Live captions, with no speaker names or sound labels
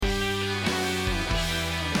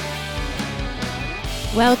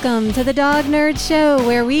Welcome to the Dog Nerd Show,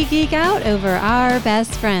 where we geek out over our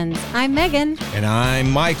best friends. I'm Megan. And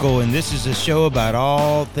I'm Michael, and this is a show about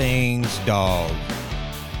all things dog.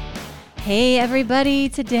 Hey, everybody.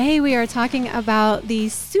 Today we are talking about the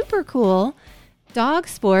super cool dog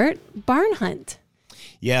sport, barn hunt.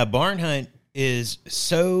 Yeah, barn hunt is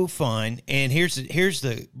so fun, and here's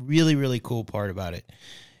the really, really cool part about it.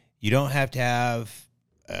 You don't have to have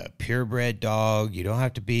a purebred dog. You don't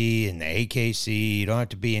have to be in the AKC. You don't have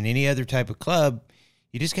to be in any other type of club.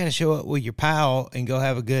 You just got to show up with your pal and go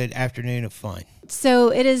have a good afternoon of fun. So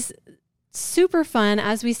it is super fun,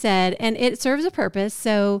 as we said, and it serves a purpose.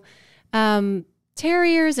 So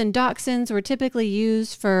terriers and dachshunds were typically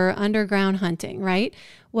used for underground hunting, right?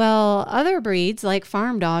 Well, other breeds, like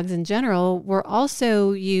farm dogs in general, were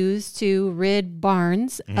also used to rid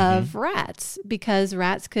barns of rats, because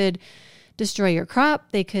rats could destroy your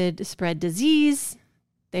crop. They could spread disease.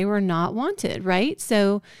 They were not wanted, right?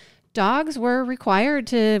 So dogs were required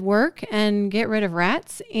to work and get rid of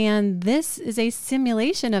rats. And this is a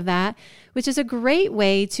simulation of that, which is a great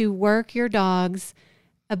way to work your dog's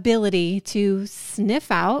ability to sniff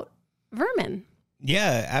out vermin.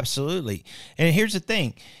 Yeah, absolutely. And here's the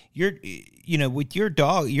thing. With your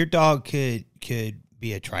dog could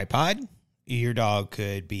be a tripod. Your dog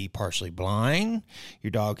could be partially blind.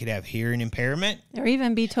 Your dog could have hearing impairment, or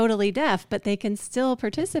even be totally deaf, but they can still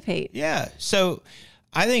participate. Yeah. So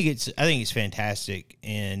I think it's fantastic,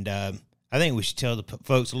 and I think we should tell the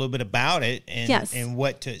folks a little bit about it and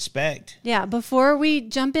what to expect. Yeah. Before we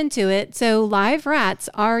jump into it, so live rats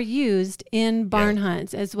are used in barn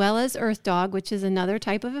hunts, as well as earth dog, which is another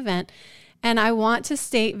type of event. And I want to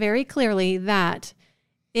state very clearly that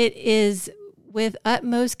it is with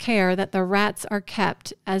utmost care that the rats are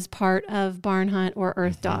kept as part of barn hunt or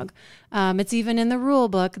earth dog. It's even in the rule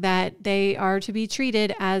book that they are to be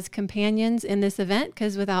treated as companions in this event,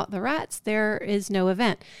 because without the rats, there is no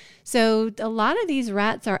event. So a lot of these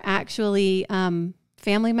rats are actually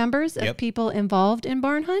family members of people involved in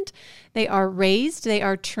barn hunt. They are raised, they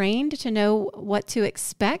are trained to know what to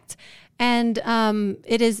expect. And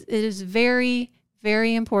it is very,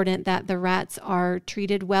 very important that the rats are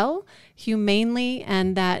treated well, humanely,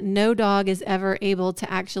 and that no dog is ever able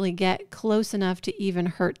to actually get close enough to even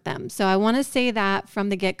hurt them. So I want to say that from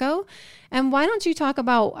the get-go. And why don't you talk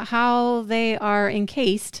about how they are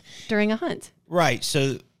encased during a hunt? Right.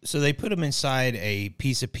 So they put them inside a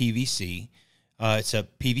piece of PVC. It's a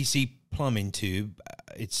PVC plumbing tube.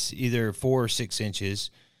 It's either 4 or 6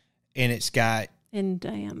 inches, and it's got... In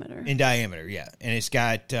diameter, yeah. And it's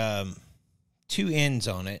got 2 ends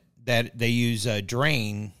on it that they use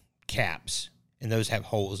drain caps, and those have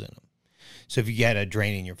holes in them. So if you got a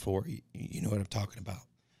drain in your floor, you know what I'm talking about.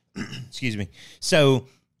 Excuse me. So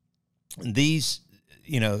these,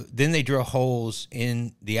 then they drill holes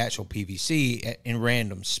in the actual PVC in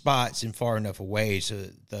random spots and far enough away so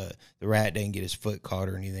that the rat doesn't get his foot caught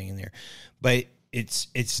or anything in there. But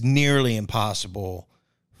it's nearly impossible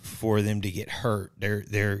for them to get hurt.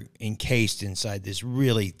 They're encased inside this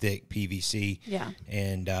really thick PVC. Yeah.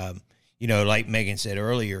 And, like Megan said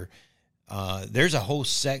earlier, there's a whole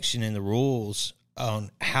section in the rules on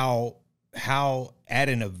how at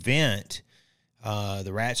an event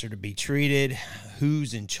the rats are to be treated,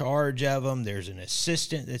 who's in charge of them. There's an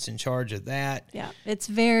assistant that's in charge of that. Yeah,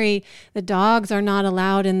 the dogs are not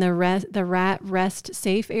allowed in the rat rest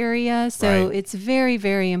safe area. So It's very,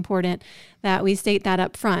 very important that we state that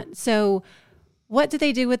up front. So what do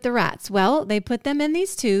they do with the rats? Well, they put them in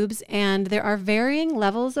these tubes, and there are varying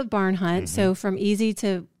levels of barn hunt. So from easy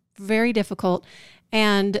to very difficult.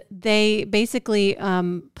 And they basically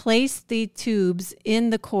place the tubes in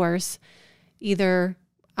the course, either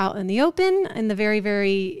out in the open, in the very,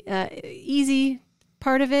 very easy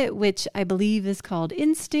part of it, which I believe is called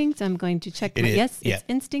instinct. I'm going to check. It's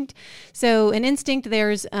instinct. So in instinct,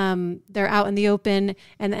 they're out in the open,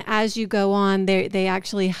 and as you go on, they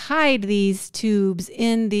actually hide these tubes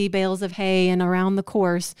in the bales of hay and around the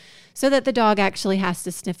course, so that the dog actually has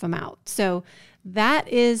to sniff them out. So that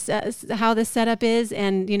is how the setup is,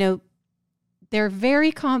 and they're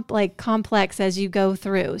very complex as you go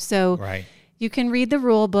through. So you can read the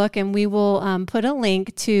rule book, and we will put a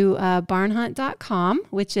link to barnhunt.com,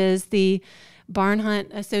 which is the Barn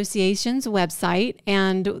Hunt Association's website.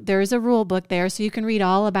 And there's a rule book there, so you can read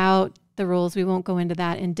all about the rules. We won't go into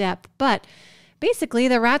that in depth. But basically,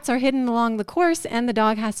 the rats are hidden along the course, and the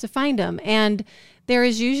dog has to find them. And there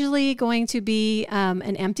is usually going to be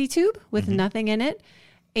an empty tube with nothing in it,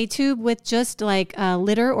 a tube with just like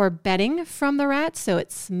litter or bedding from the rats, so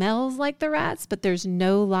it smells like the rats, but there's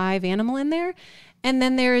no live animal in there. And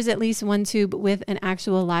then there is at least one tube with an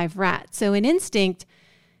actual live rat. So in instinct,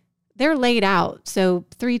 they're laid out. So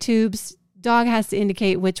 3 tubes, dog has to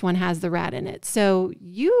indicate which one has the rat in it. So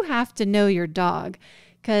you have to know your dog,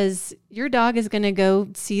 because your dog is going to go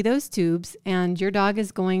see those tubes and your dog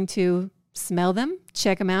is going to smell them,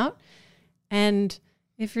 check them out. And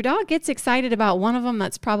if your dog gets excited about one of them,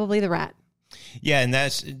 that's probably the rat. Yeah, and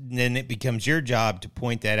then it becomes your job to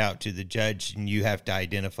point that out to the judge, and you have to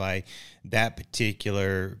identify that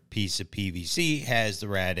particular piece of PVC has the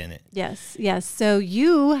rat in it. Yes, yes. So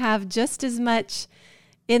you have just as much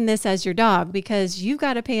in this as your dog, because you've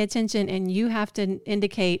got to pay attention and you have to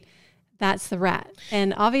indicate that's the rat.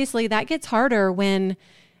 And obviously that gets harder when,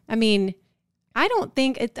 I think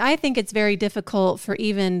it's very difficult for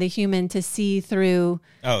even the human to see through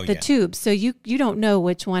the tubes. So you don't know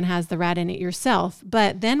which one has the rat in it yourself.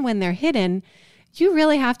 But then when they're hidden, you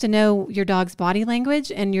really have to know your dog's body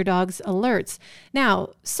language and your dog's alerts. Now,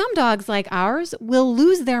 some dogs like ours will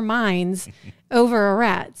lose their minds over a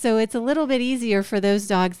rat. So it's a little bit easier for those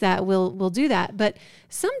dogs that will do that. But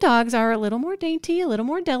some dogs are a little more dainty, a little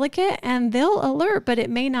more delicate, and they'll alert, but it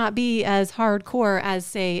may not be as hardcore as,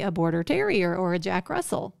 say, a Border Terrier or a Jack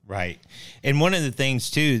Russell. Right. And one of the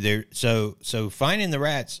things too, so finding the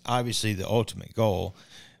rat's obviously the ultimate goal.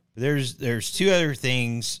 There's 2 other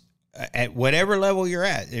things at whatever level you're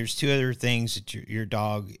at. There's 2 other things that your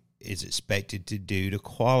dog is expected to do to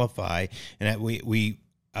qualify. And that we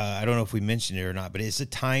I don't know if we mentioned it or not, but it's a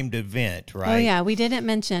timed event, right? Oh yeah, we didn't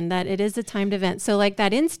mention that it is a timed event. So like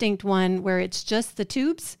that instinct one where it's just the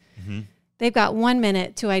tubes, they've got 1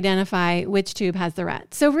 minute to identify which tube has the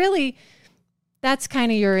rat. So really, that's kind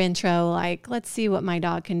of your intro, like, let's see what my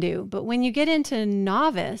dog can do. But when you get into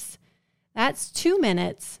novice, that's 2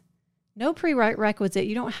 minutes, no prerequisite.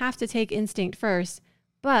 You don't have to take instinct first.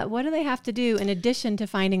 But what do they have to do in addition to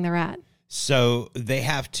finding the rat? So they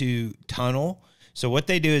have to tunnel. So what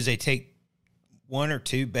they do is they take 1 or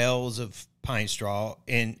 2 bales of pine straw,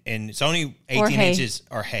 and it's only 18 inches,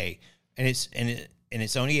 or hay, and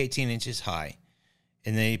it's only 18 inches high,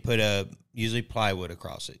 and they put usually plywood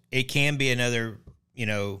across it. It can be another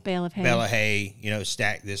bale of hay,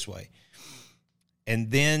 stacked this way,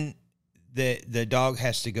 and then the dog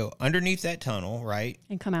has to go underneath that tunnel, right,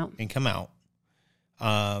 and come out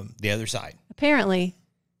the other side. Apparently,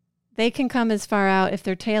 they can come as far out if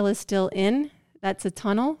their tail is still in. That's a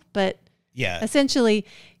tunnel, but essentially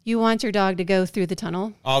you want your dog to go through the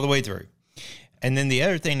tunnel. All the way through. And then the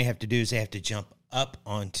other thing they have to do is they have to jump up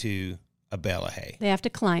onto a bale of hay. They have to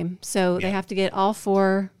climb. So they have to get all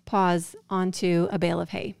 4 paws onto a bale of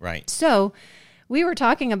hay. Right. So we were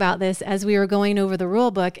talking about this as we were going over the rule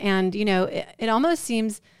book, and, it almost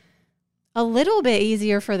seems a little bit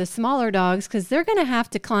easier for the smaller dogs because they're going to have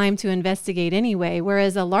to climb to investigate anyway,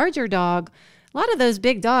 whereas a larger dog, a lot of those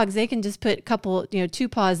big dogs, they can just put a couple, 2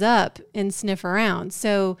 paws up and sniff around.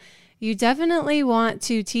 So you definitely want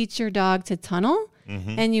to teach your dog to tunnel,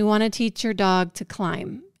 and you want to teach your dog to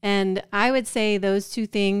climb. And I would say those 2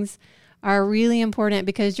 things are really important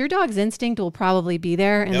because your dog's instinct will probably be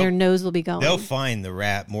there and their nose will be going. They'll find the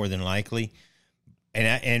rat more than likely.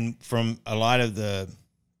 And from a lot of the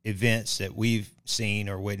events that we've seen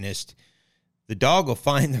or witnessed, the dog will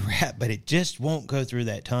find the rat, but it just won't go through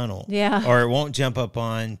that tunnel. Yeah. Or it won't jump up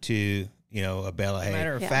onto, a bale of hay.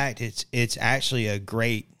 Matter of fact, it's actually a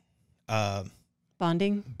great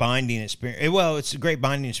bonding experience. Well, it's a great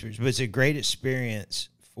bonding experience, but it's a great experience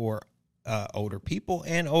for older people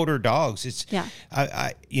and older dogs. It's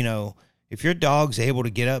if your dog's able to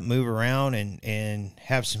get up, move around, and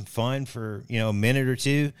have some fun for a minute or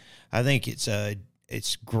 2, I think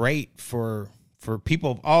it's great for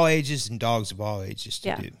people of all ages and dogs of all ages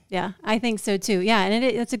to do. Yeah, I think so too. Yeah, and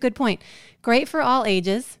it's a good point. Great for all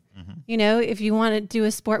ages. If you want to do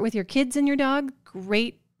a sport with your kids and your dog,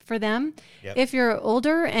 great for them. Yep. If you're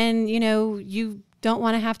older and, you don't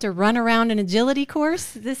want to have to run around an agility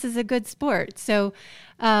course, this is a good sport. So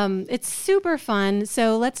it's super fun.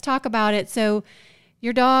 So let's talk about it. So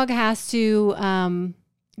your dog has to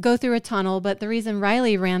go through a tunnel, but the reason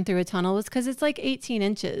Riley ran through a tunnel was because it's like 18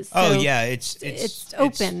 inches. So it's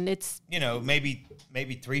open. It's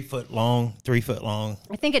maybe 3 foot long.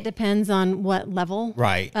 I think it depends on what level.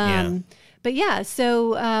 Right. But yeah,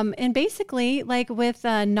 so and basically, like with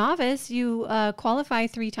novice, you qualify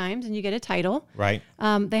 3 times and you get a title. Right.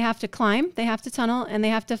 They have to climb, they have to tunnel, and they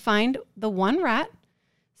have to find the 1 rat.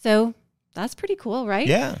 So that's pretty cool, right?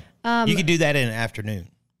 Yeah. You can do that in an afternoon.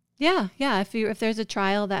 Yeah. If there's a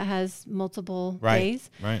trial that has multiple days.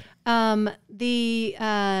 Right. The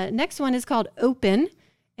next one is called open,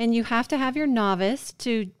 and you have to have your novice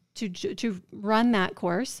to run that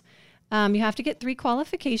course. You have to get 3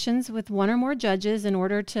 qualifications with 1 or more judges in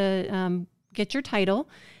order to get your title.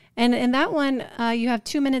 And in that one, you have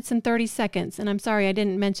 2 minutes and 30 seconds. And I'm sorry, I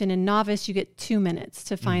didn't mention in novice, you get 2 minutes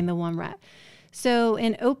to find the one rat. So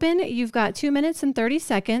in open, you've got 2 minutes and 30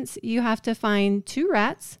 seconds. You have to find 2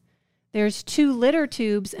 rats. There's 2 litter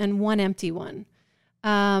tubes and 1 empty one.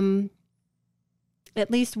 At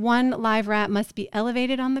least 1 live rat must be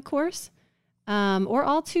elevated on the course, or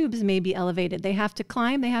all tubes may be elevated. They have to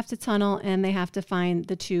climb, they have to tunnel, and they have to find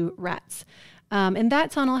the 2 rats. And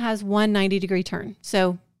that tunnel has 1 90-degree turn.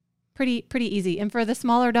 So pretty easy. And for the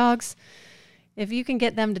smaller dogs, if you can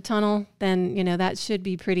get them to tunnel, then, that should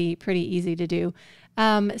be pretty easy to do.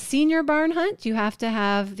 Senior barn hunt, you have to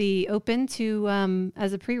have the open to,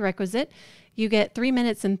 as a prerequisite. You get 3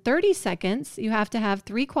 minutes and 30 seconds. You have to have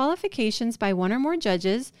 3 qualifications by 1 or more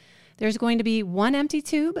judges. There's going to be 1 empty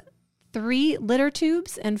tube, 3 litter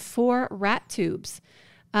tubes, and 4 rat tubes.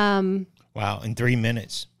 Wow, in 3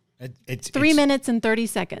 minutes. It's 3 minutes and 30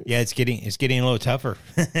 seconds. Yeah, it's getting a little tougher.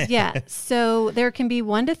 Yeah, so there can be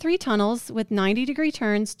 1 to 3 tunnels with 90-degree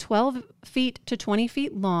turns, 12 feet to 20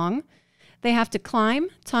 feet long. They have to climb,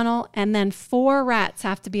 tunnel, and then 4 rats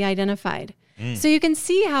have to be identified. So you can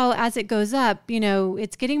see how as it goes up,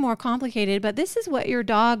 it's getting more complicated, but this is what your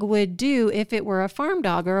dog would do if it were a farm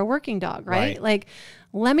dog or a working dog, right? Like,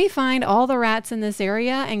 let me find all the rats in this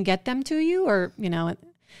area and get them to you, or,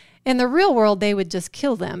 in the real world, they would just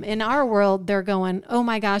kill them. In our world, they're going, oh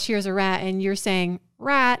my gosh, here's a rat. And you're saying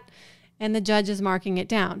rat, and the judge is marking it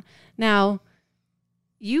down. Now,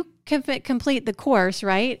 you can complete the course,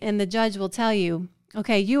 right? And the judge will tell you,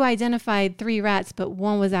 okay, you identified 3 rats, but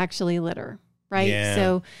 1 was actually litter, right?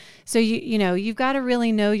 Yeah. So you've got to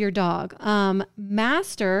really know your dog.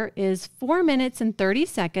 Master is 4 minutes and 30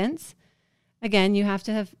 seconds. Again, you have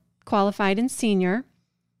to have qualified in senior.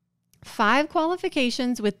 5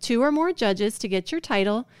 qualifications with 2 or more judges to get your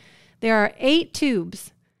title. There are 8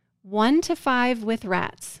 tubes, 1 to 5 with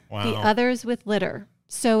rats, the others with litter.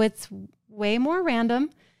 So it's way more random.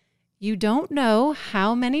 You don't know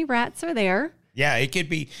how many rats are there. Yeah, it could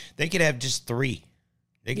be, they could have just 3.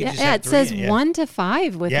 They could it says 1 to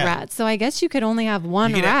 5 with rats. So I guess you could only have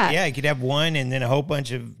 1 rat. You could have 1 and then a whole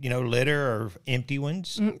bunch of, litter or empty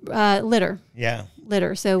ones. Litter. Yeah.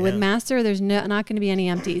 Litter. So with master, there's not going to be any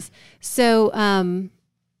empties. So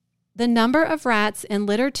the number of rats and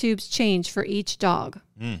litter tubes change for each dog.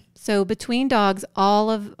 So between dogs,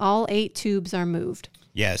 all 8 tubes are moved.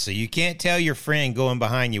 Yeah, so you can't tell your friend going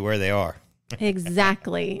behind you where they are.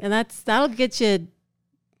 Exactly. And that'll get you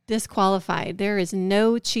disqualified. There is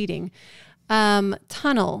no cheating.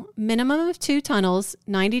 Tunnel, minimum of 2 tunnels,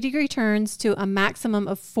 90-degree turns to a maximum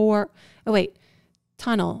of 4.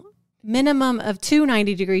 Tunnel, minimum of 2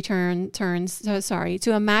 90-degree turns.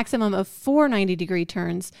 To a maximum of 4 90-degree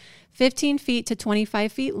turns, 15 feet to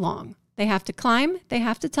 25 feet long. They have to climb, they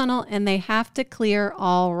have to tunnel, and they have to clear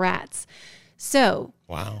all rats. So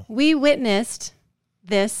we witnessed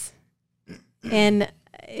this, and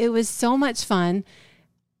it was so much fun.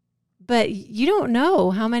 But you don't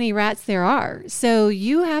know how many rats there are. So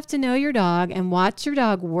you have to know your dog and watch your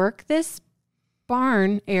dog work this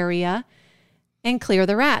barn area and clear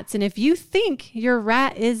the rats. And if you think your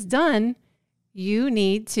rat is done, you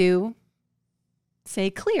need to say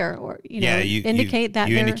clear, or, indicate that.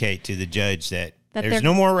 You indicate to the judge that there's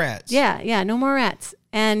no more rats. Yeah, no more rats.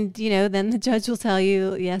 And, then the judge will tell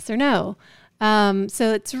you yes or no.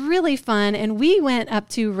 So it's really fun. And we went up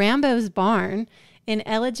to Rambo's barn in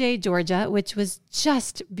Ellijay, Georgia, which was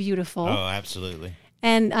just beautiful. Oh, absolutely.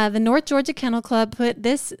 And the North Georgia Kennel Club put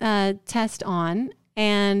this test on,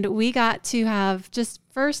 and we got to have just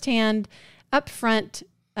firsthand, upfront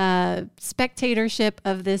spectatorship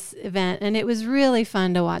of this event, and it was really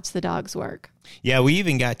fun to watch the dogs work. Yeah, we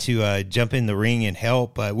even got to jump in the ring and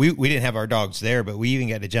help. We didn't have our dogs there, but we even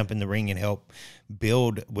got to jump in the ring and help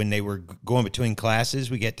build when they were going between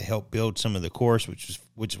classes. We get to help build some of the course,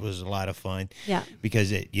 which was a lot of fun. Yeah, because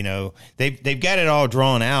they've got it all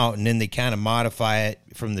drawn out, and then they kind of modify it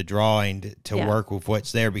from the drawing to work with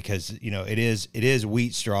what's there, because it is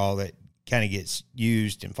wheat straw that kind of gets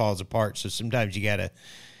used and falls apart. So sometimes you gotta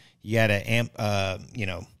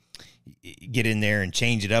get in there and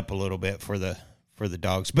change it up a little bit for the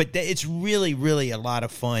dogs. But it's really, really a lot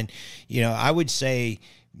of fun. I would say,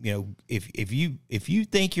 if you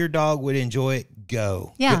think your dog would enjoy it,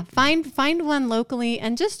 go. Yeah, find one locally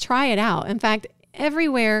and just try it out. In fact,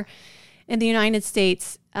 everywhere in the United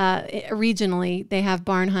States, regionally, they have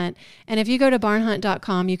Barn Hunt. And if you go to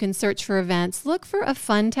barnhunt.com, you can search for events. Look for a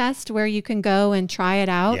fun test where you can go and try it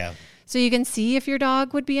out. Yeah. So you can see if your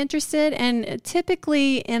dog would be interested. And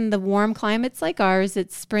typically in the warm climates like ours,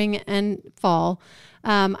 it's spring and fall.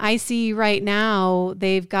 I see right now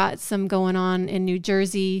they've got some going on in New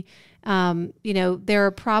Jersey. There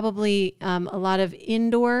are probably a lot of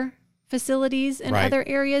indoor facilities in other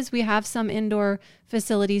areas. We have some indoor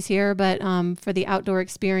facilities here, but for the outdoor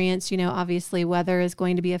experience, obviously weather is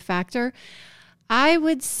going to be a factor. I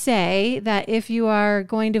would say that if you are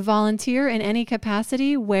going to volunteer in any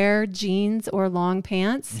capacity, wear jeans or long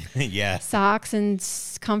pants, socks and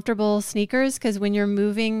comfortable sneakers, because when you're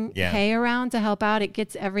moving hay around to help out, it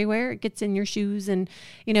gets everywhere. It gets in your shoes. And,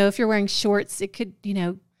 if you're wearing shorts, it could,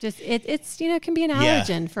 it can be an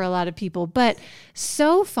allergen for a lot of people, but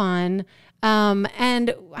so fun.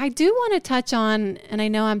 And I do want to touch on, and I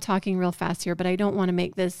know I'm talking real fast here, but I don't want to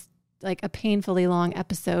make this like a painfully long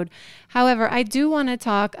episode. However, I do want to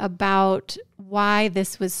talk about why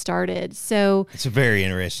this was started. So it's a very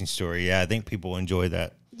interesting story. Yeah, I think people enjoy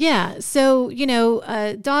that. Yeah. So,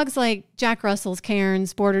 dogs like Jack Russell's,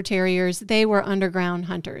 Cairns, Border Terriers, they were underground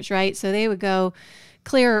hunters, right? So they would go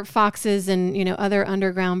clear foxes and, other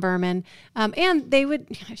underground vermin. And they would,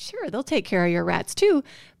 they'll take care of your rats too.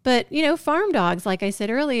 But, farm dogs, like I said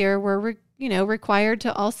earlier, were, required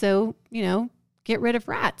to also, get rid of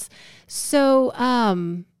rats. So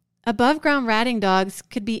above ground ratting dogs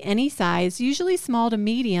could be any size, usually small to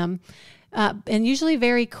medium, and usually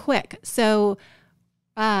very quick. So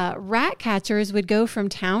rat catchers would go from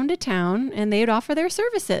town to town and they would offer their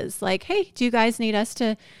services. Like, hey, do you guys need us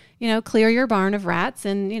to, clear your barn of rats?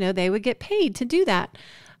 And, they would get paid to do that.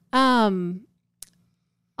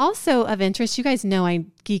 Also of interest, you guys know I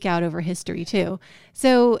geek out over history too.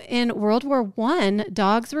 So in World War I,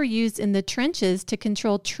 dogs were used in the trenches to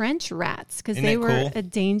control trench rats because they were a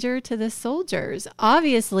danger to the soldiers,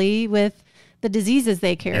 obviously with the diseases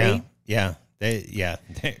they carry.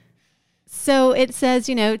 So it says,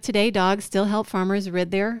 today dogs still help farmers rid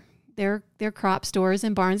their crop stores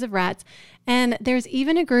and barns of rats. And there's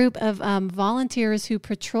even a group of volunteers who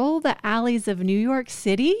patrol the alleys of New York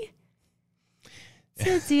City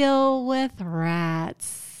to deal with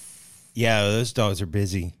rats. Yeah, those dogs are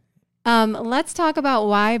busy. Let's talk about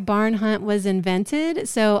why barn hunt was invented.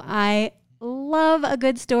 So I love a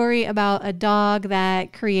good story about a dog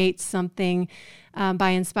that creates something by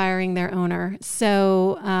inspiring their owner.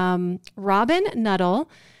 So Robin Nuttall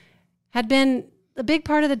had been a big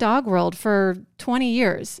part of the dog world for 20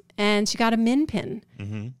 years, and she got a min pin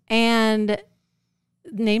and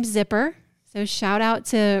named Zipper. So shout out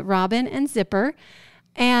to Robin and Zipper.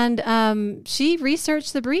 And she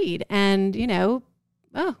researched the breed and,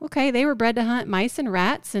 they were bred to hunt mice and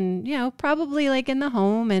rats and, probably like in the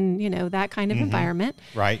home and, that kind of environment.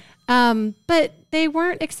 Right. But they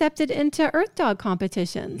weren't accepted into earth dog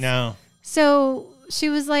competitions. No. So she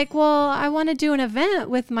was like, well, I want to do an event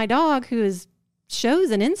with my dog who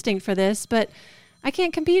shows an instinct for this, but I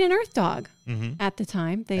can't compete in earth dog at the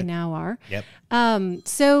time. They now are. Yep.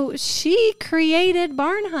 So she created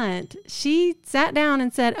Barn Hunt. She sat down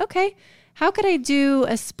and said, okay, how could I do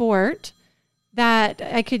a sport that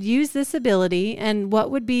I could use this ability and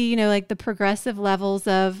what would be, like the progressive levels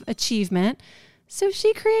of achievement? So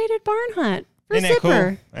she created Barn Hunt for Isn't that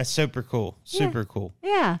Zipper. Cool? That's super cool. Super cool.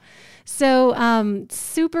 Yeah. So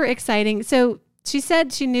super exciting. So she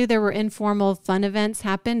said she knew there were informal fun events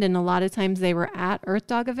happened, and a lot of times they were at Earth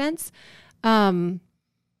Dog events.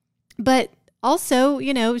 But also,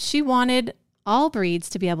 she wanted all breeds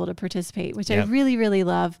to be able to participate, which I really, really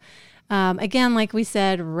love. Again, like we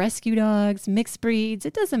said, rescue dogs, mixed breeds,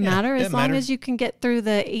 it doesn't matter. As long as you can get through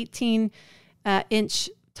the 18-inch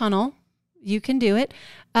tunnel, you can do it.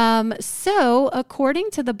 So according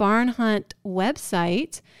to the Barn Hunt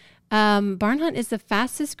website, Barn Hunt is the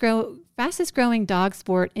fastest growing dog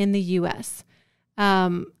sport in the U.S.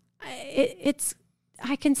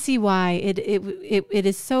 I can see why it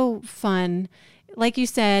is so fun. Like you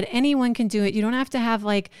said, anyone can do it. You don't have to have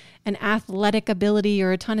like an athletic ability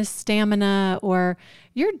or a ton of stamina, or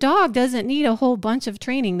your dog doesn't need a whole bunch of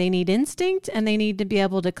training. They need instinct and they need to be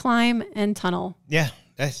able to climb and tunnel. Yeah,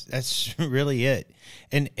 that's really it.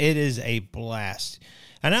 And it is a blast.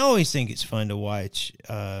 And I always think it's fun to watch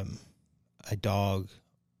a dog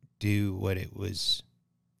do what it was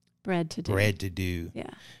bred to do. Yeah.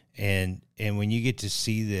 And when you get to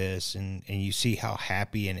see this and you see how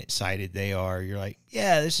happy and excited they are, you're like,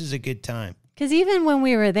 yeah, this is a good time. Because even when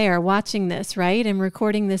we were there watching this, right, and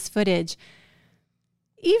recording this footage,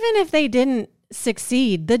 even if they didn't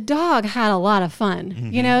succeed, the dog had a lot of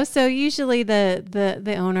fun, So usually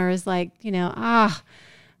the owner is like,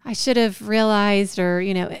 I should have realized, or,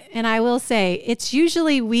 and I will say it's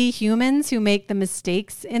usually we humans who make the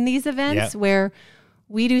mistakes in these events where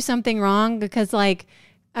we do something wrong because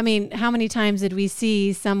how many times did we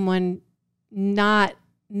see someone not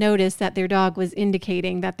notice that their dog was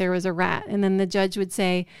indicating that there was a rat? And then the judge would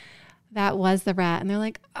say, that was the rat. And they're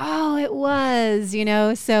like, oh, it was,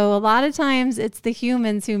 So a lot of times it's the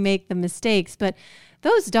humans who make the mistakes, but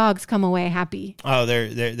those dogs come away happy. Oh,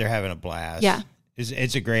 they're having a blast. Yeah.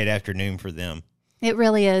 It's a great afternoon for them. It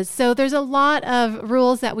really is. So there's a lot of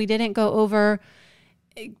rules that we didn't go over.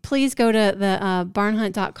 Please go to the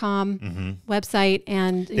barnhunt.com website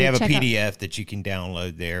and they have a PDF that you can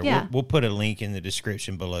download there. Yeah. We'll put a link in the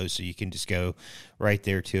description below so you can just go right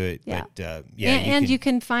there to it. Yeah. But you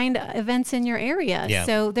can find events in your area. Yeah.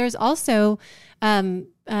 So there's also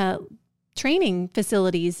training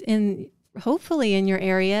facilities hopefully in your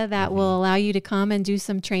area that will allow you to come and do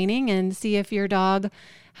some training and see if your dog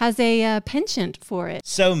has a penchant for it.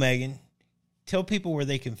 So Megan, tell people where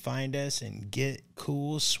they can find us and get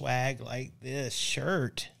cool swag like this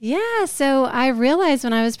shirt. Yeah, so I realized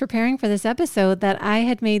when I was preparing for this episode that I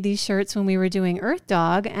had made these shirts when we were doing Earth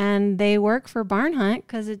Dog, and they work for Barn Hunt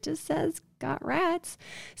because it just says got rats.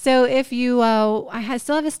 So if you,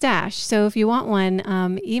 still have a stash. So if you want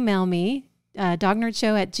one, email me,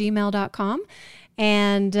 dognerdshow@gmail.com.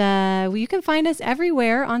 And you can find us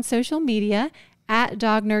everywhere on social media at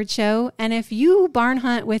Dog Nerd Show. And if you barn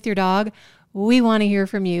hunt with your dog, we want to hear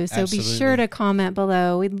from you. So Absolutely. Be sure to comment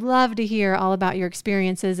below. We'd love to hear all about your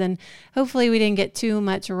experiences. And hopefully we didn't get too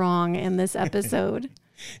much wrong in this episode.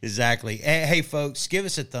 Exactly. Hey, folks, give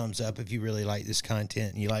us a thumbs up if you really like this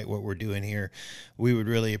content and you like what we're doing here. We would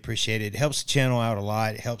really appreciate it. It helps the channel out a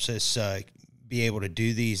lot. It helps us be able to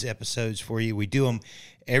do these episodes for you. We do them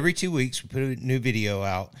every 2 weeks. We put a new video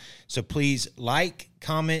out. So please like,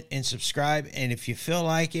 comment, and subscribe. And if you feel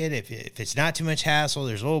like it, if it's not too much hassle,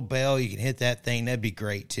 there's a little bell, you can hit that thing. That'd be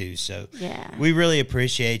great too. So yeah, we really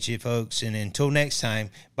appreciate you, folks. And until next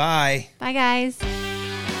time, bye. Bye, guys.